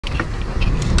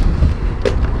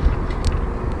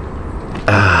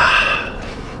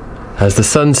As the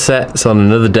sun sets on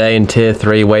another day in Tier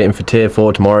 3, waiting for Tier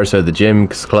 4 tomorrow, so the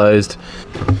gym's closed.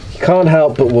 You can't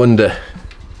help but wonder,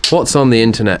 what's on the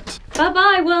internet?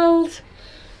 Bye-bye, world.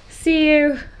 See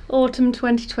you autumn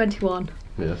 2021.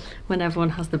 Yes. When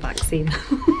everyone has the vaccine.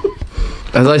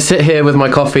 As I sit here with my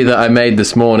coffee that I made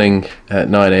this morning at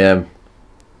 9 AM,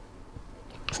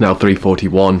 it's now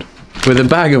 3:41, with a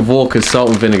bag of Walker's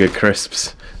salt and vinegar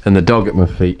crisps and the dog at my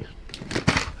feet.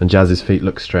 And Jazz's feet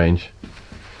look strange.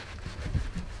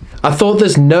 I thought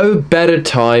there's no better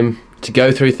time to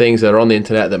go through things that are on the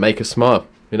internet that make us smile.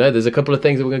 You know, there's a couple of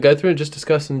things that we're going to go through and just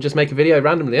discuss and just make a video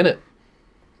randomly, innit?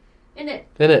 Innit?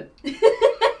 Innit?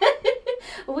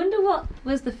 I wonder what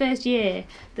was the first year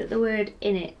that the word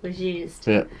 "innit" was used.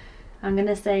 Yeah. I'm going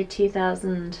to say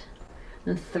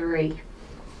 2003.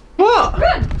 What?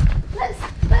 Run! Let's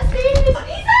see. He's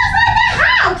outside the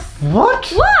house!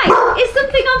 What? Why? Is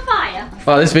something on fire?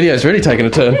 Oh, this video is really taking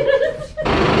a turn.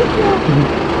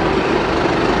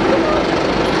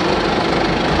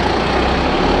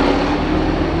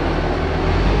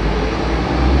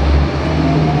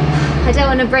 I don't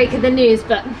want to break the news,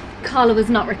 but Carla was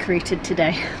not recruited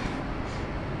today.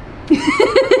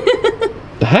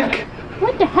 The heck?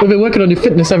 What the heck? We've been working on your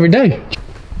fitness every day.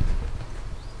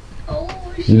 Oh,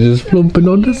 You're just plumping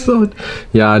on the side.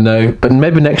 Yeah, I know. But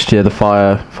maybe next year, the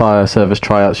fire service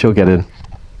tryouts, she'll get in.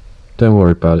 Don't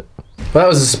worry about it. Well, that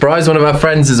was a surprise. One of our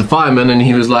friends is a fireman, and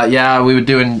he was like, yeah, we were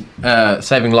doing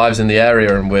saving lives in the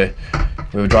area, and we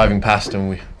were driving past, and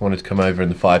we wanted to come over in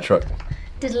the fire truck.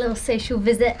 did a little social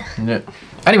visit. Yeah.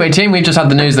 Anyway, team, we've just had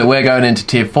the news that we're going into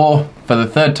Tier 4 for the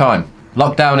third time.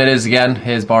 Lockdown it is again.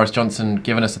 Here's Boris Johnson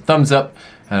giving us a thumbs up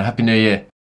and a Happy New Year.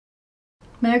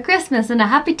 Merry Christmas and a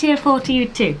happy Tier 4 to you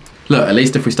too. Look, at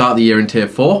least if we start the year in Tier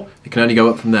 4, it can only go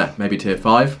up from there. Maybe Tier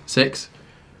 5, 6.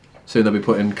 Soon they'll be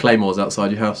putting claymores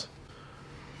outside your house.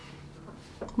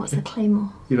 What's a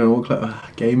claymore? You know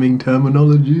what gaming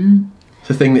terminology?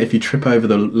 It's a thing that if you trip over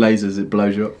the lasers, it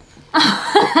blows you up.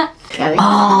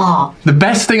 Oh! The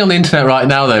best thing on the internet right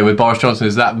now, though, with Boris Johnson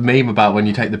is that meme about when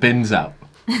you take the bins out.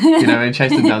 You know, and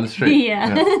chase them down the street.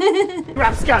 Yeah.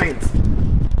 Rapscallions!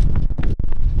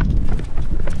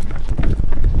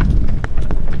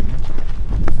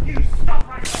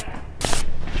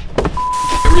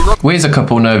 We as a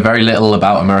couple know very little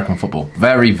about American football.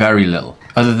 Very, very little.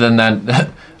 Other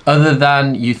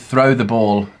than you throw the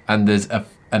ball and there's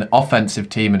an offensive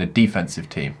team and a defensive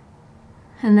team.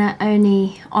 And they're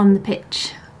only on the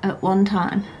pitch at one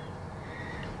time.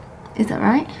 Is that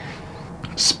right?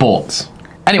 Sports.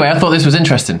 Anyway, I thought this was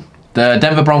interesting. The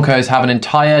Denver Broncos have an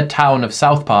entire town of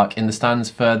South Park in the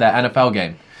stands for their NFL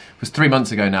game. It was 3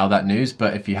 months ago now, that news,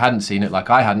 but if you hadn't seen it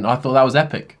like I hadn't, I thought that was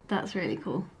epic. That's really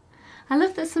cool. I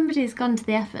love that somebody's gone to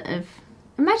the effort of...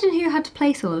 Imagine who had to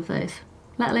place all of those,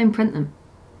 let alone print them.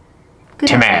 Good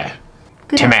effort.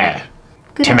 Good effort.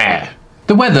 Good effort.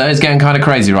 The weather is getting kind of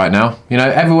crazy right now. You know,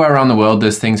 everywhere around the world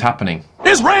there's things happening.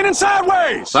 It's raining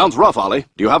sideways! Sounds rough, Ollie.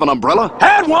 Do you have an umbrella?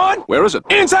 Had one! Where is it?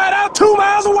 Inside out, 2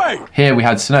 miles away! Here we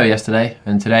had snow yesterday,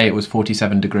 and today it was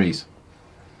 47 degrees.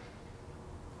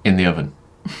 In the oven.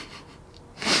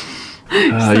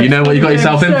 You know what you got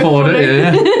yourself in for, don't you?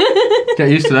 Yeah. Get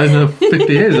used to those, another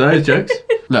 50 years of those jokes.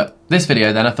 Look, this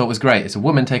video then I thought was great. It's a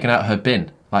woman taking out her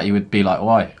bin. Like you would be like,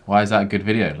 why? Why is that a good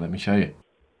video? Let me show you.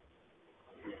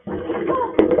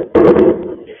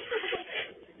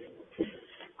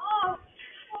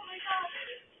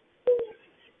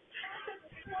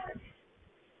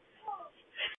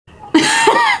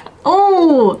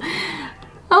 Oh!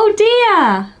 Oh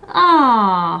dear!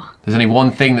 Ah. There's only one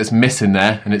thing that's missing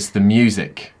there, and it's the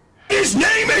music. His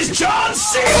name is John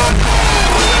C.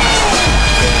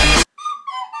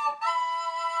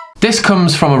 This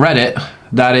comes from a Reddit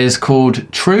that is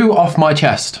called True Off My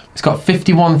Chest. It's got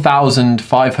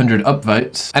 51,500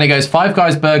 upvotes, and it goes, 5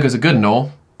 Guys burgers are good and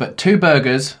all, but 2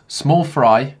 burgers, small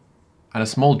fry, and a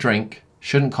small drink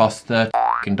shouldn't cost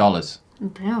 $30.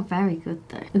 They are very good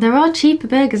though. There are cheaper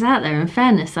burgers out there, in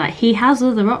fairness, like he has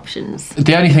other options.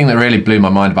 The only thing that really blew my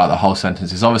mind about the whole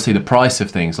sentence is obviously the price of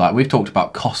things. Like we've talked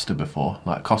about Costa before,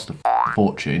 like cost of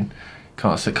fortune.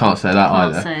 Can't say that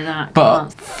either. Can't say that.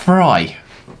 But fry.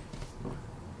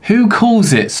 Who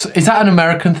calls it? Is that an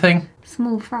American thing?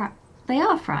 Small fry. They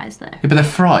are fries though. Yeah, but they're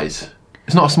fries.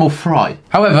 It's not a small fry.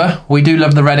 However, we do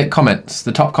love the Reddit comments.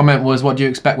 The top comment was, what do you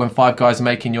expect when 5 Guys are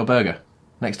making your burger?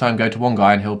 Next time go to one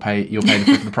guy and you'll pay the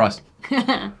fifth of the price.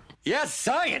 Yes,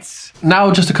 science! Now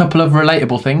just a couple of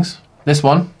relatable things. This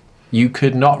one, you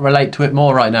could not relate to it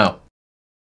more right now.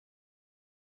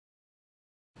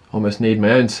 Almost need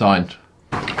my own sign.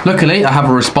 Luckily, I have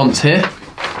a response here.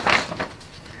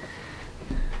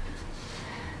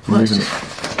 Well, is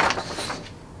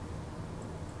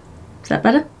that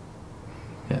better?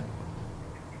 Yeah.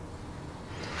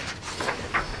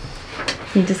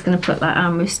 You're just going to put like,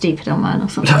 I'm stupid on mine or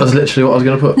something. That was literally what I was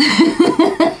going to put.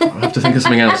 I have to think of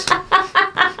something else.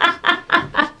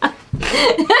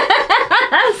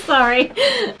 Sorry.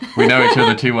 We know each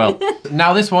other too well.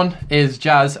 Now this one is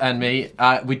Jazz and me.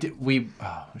 Should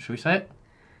we say it?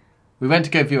 We went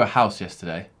to go view a house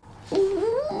yesterday.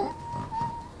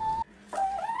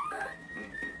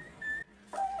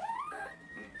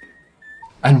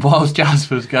 And whilst Jazz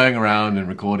was going around and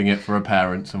recording it for her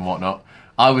parents and whatnot,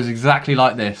 I was exactly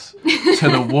like this to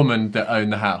the woman that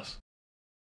owned the house.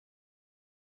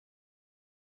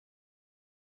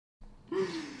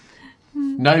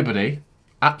 Nobody,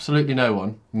 absolutely no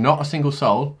one, not a single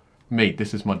soul. Me,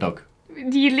 this is my dog.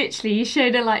 You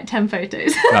showed her like 10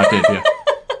 photos. I did, yeah.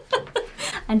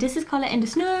 And this is Collar in the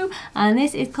snow, and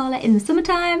this is Collar in the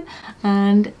summertime,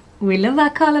 and we love our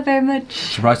Collar very much.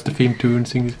 She writes the theme tune and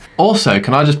sings. Also,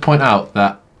 can I just point out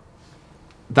that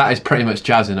that is pretty much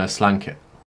Jazz in her slang kit.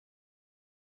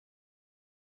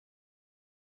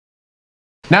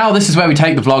 Now this is where we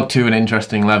take the vlog to an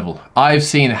interesting level. I've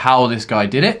seen how this guy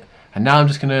did it, and now I'm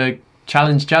just going to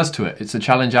challenge Jazz to it. It's a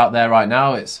challenge out there right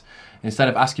now. It's instead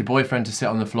of ask your boyfriend to sit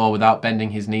on the floor without bending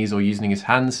his knees or using his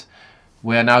hands,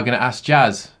 we're now going to ask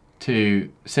Jazz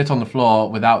to sit on the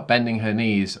floor without bending her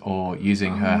knees or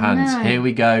using her hands. No. Here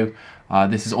we go.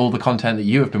 This is all the content that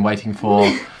you have been waiting for.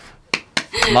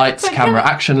 Lights, camera,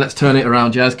 action. Let's turn it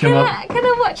around, Jazz. Come on. Can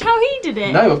I watch how he did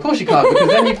it? No, of course you can't, because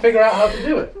then you figure out how to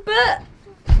do it. But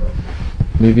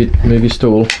Move your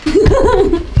stool.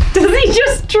 does he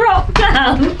just drop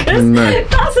down? Because No.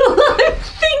 that's all I'm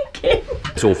thinking.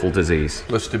 It's awful disease.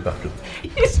 Let's do better.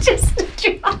 It's just a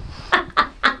drop.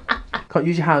 Can't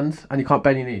use your hands and you can't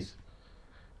bend your knees.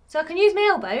 So I can use my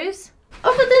elbows?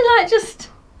 Other than like just...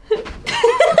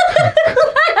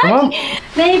 Come on.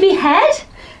 Maybe head?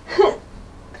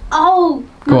 Oh.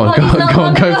 Go on,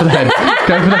 go for the head.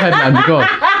 Go for the head, Andy, go on. I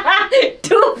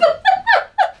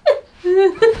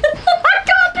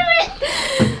can't do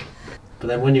it. But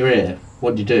then when you're here,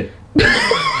 what do you do?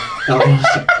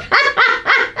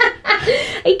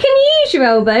 Hey, can you use your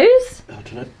elbows? I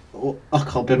don't know. Oh, I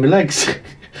can't bend my legs.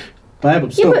 Babe,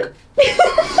 I'm stuck.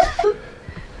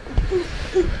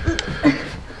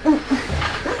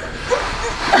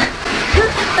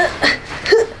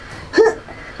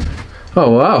 Oh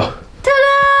wow.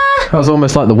 Ta-da! That was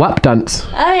almost like the WAP dance.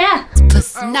 Oh yeah.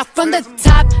 Not from the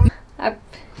top.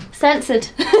 Censored.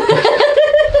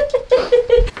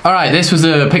 Alright, this was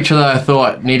a picture that I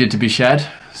thought needed to be shared.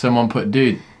 Someone put,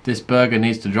 dude, this burger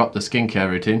needs to drop the skincare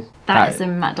routine. That is a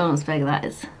McDonald's burger, that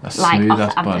is. That's Like smooth off as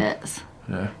the bun. adverts.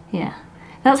 Yeah. Yeah.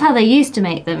 That's how they used to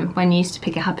make them when you used to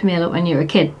pick a Happy Meal up when you were a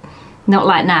kid. Not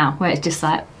like now, where it's just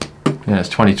like... Yeah, it's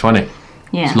 2020.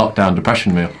 Yeah. It's lockdown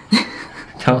depression meal.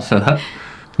 Can't say that.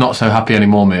 Not so happy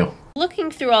anymore meal.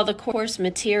 Looking through all the course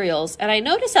materials, and I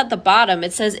notice at the bottom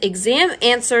it says exam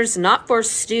answers not for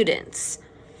students.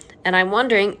 And I'm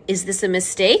wondering, is this a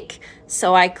mistake?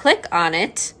 So I click on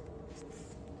it.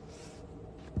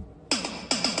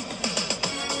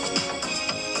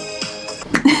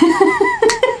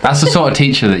 That's the sort of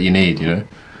teacher that you need, you know?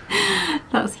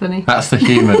 That's funny. That's the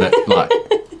humour that, like,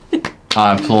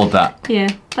 I applaud that. Yeah,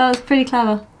 that was pretty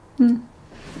clever.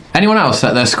 Anyone else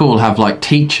at their school have, like,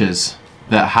 teachers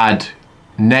that had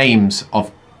names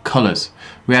of colours?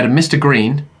 We had a Mr.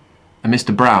 Green, a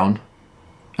Mr. Brown,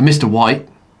 a Mr. White.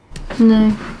 No. I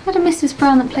had a Mrs.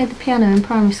 Brown that played the piano in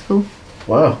primary school.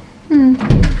 Wow. And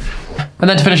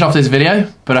then to finish off this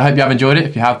video, but I hope you have enjoyed it.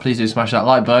 If you have, please do smash that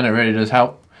like button, it really does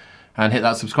help. And hit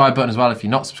that subscribe button as well if you're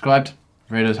not subscribed, it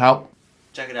really does help.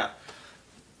 Check it out.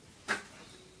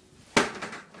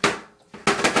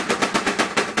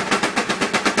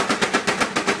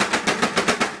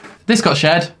 This got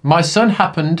shared. My son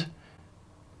happened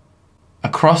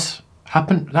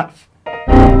that.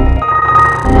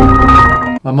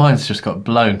 My mind's just got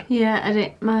blown.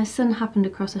 Yeah, my son happened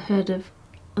across a herd of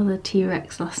other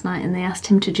T-Rex last night and they asked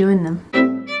him to join them.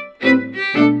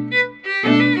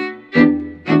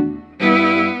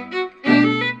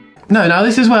 No, now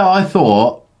this is where I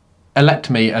thought, elect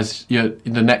me as the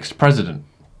next president.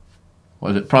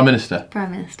 What is it? Prime Minister?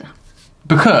 Prime Minister.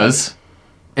 Because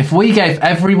if we gave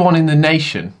everyone in the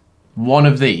nation one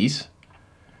of these,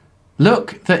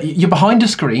 look, that you're behind a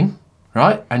screen,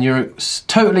 right? And you're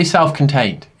totally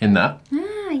self-contained in that.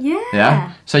 Ah, yeah.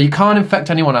 Yeah. So you can't infect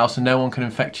anyone else and no one can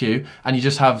infect you. And you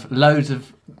just have loads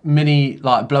of mini,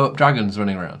 like, blow-up dragons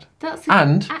running around. That's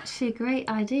actually a great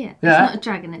idea. Yeah. It's not a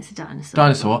dragon, it's a dinosaur.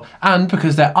 Dinosaur. And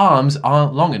because their arms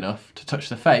aren't long enough to touch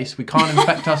the face, we can't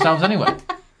infect ourselves anyway.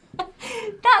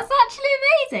 That's actually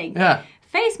amazing. Yeah.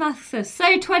 Face masks are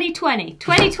so 2020.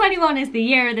 2021 is the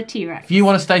year of the T-Rex. If you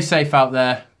want to stay safe out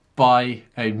there, buy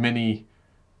a mini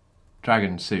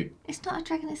dragon suit. It's not a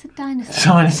dragon, it's a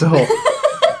dinosaur. Dinosaur.